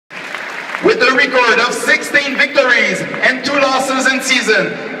With a record of 16 victories and 2 losses in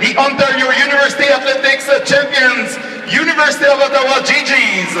season, the Ontario University Athletics champions, University of Ottawa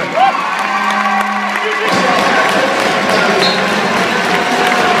GGs.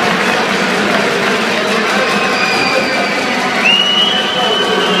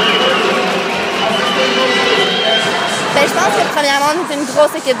 Ben, je pense que premièrement, on était une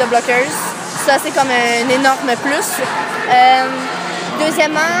grosse équipe de bloqueuses. Ça, c'est comme un énorme plus.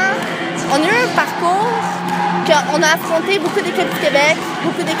 Deuxièmement, on a eu un parcours qu'on a affronté beaucoup d'équipes du Québec,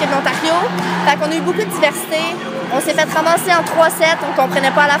 beaucoup d'équipes d'Ontario. Fait qu'on a eu beaucoup de diversité. On s'est fait ramasser en 3-7, on ne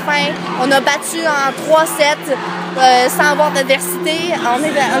comprenait pas à la fin. On a battu en 3-7 sans avoir d'adversité. On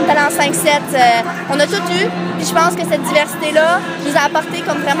est allé en 5-7. On a tout eu. Puis je pense que cette diversité-là nous a apporté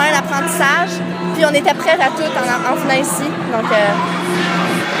comme vraiment un apprentissage. Puis on était prêts à tout en venant ici. Donc,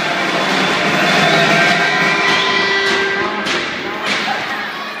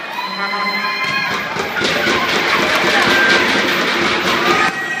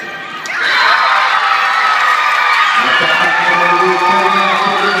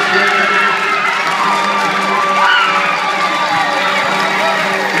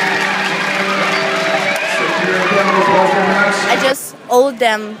 I just owed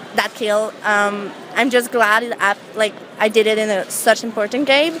them that kill. I'm just glad I did it in such important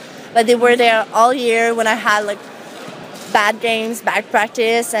game. But they were there all year when I had bad games, bad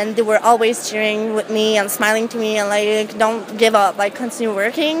practice, and they were always cheering with me and smiling to me and don't give up, continue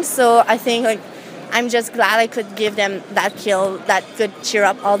working. So I think I'm just glad I could give them that kill that could cheer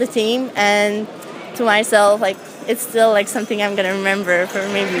up all the team, and to myself it's still something I'm gonna remember for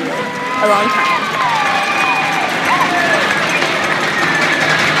maybe a long time.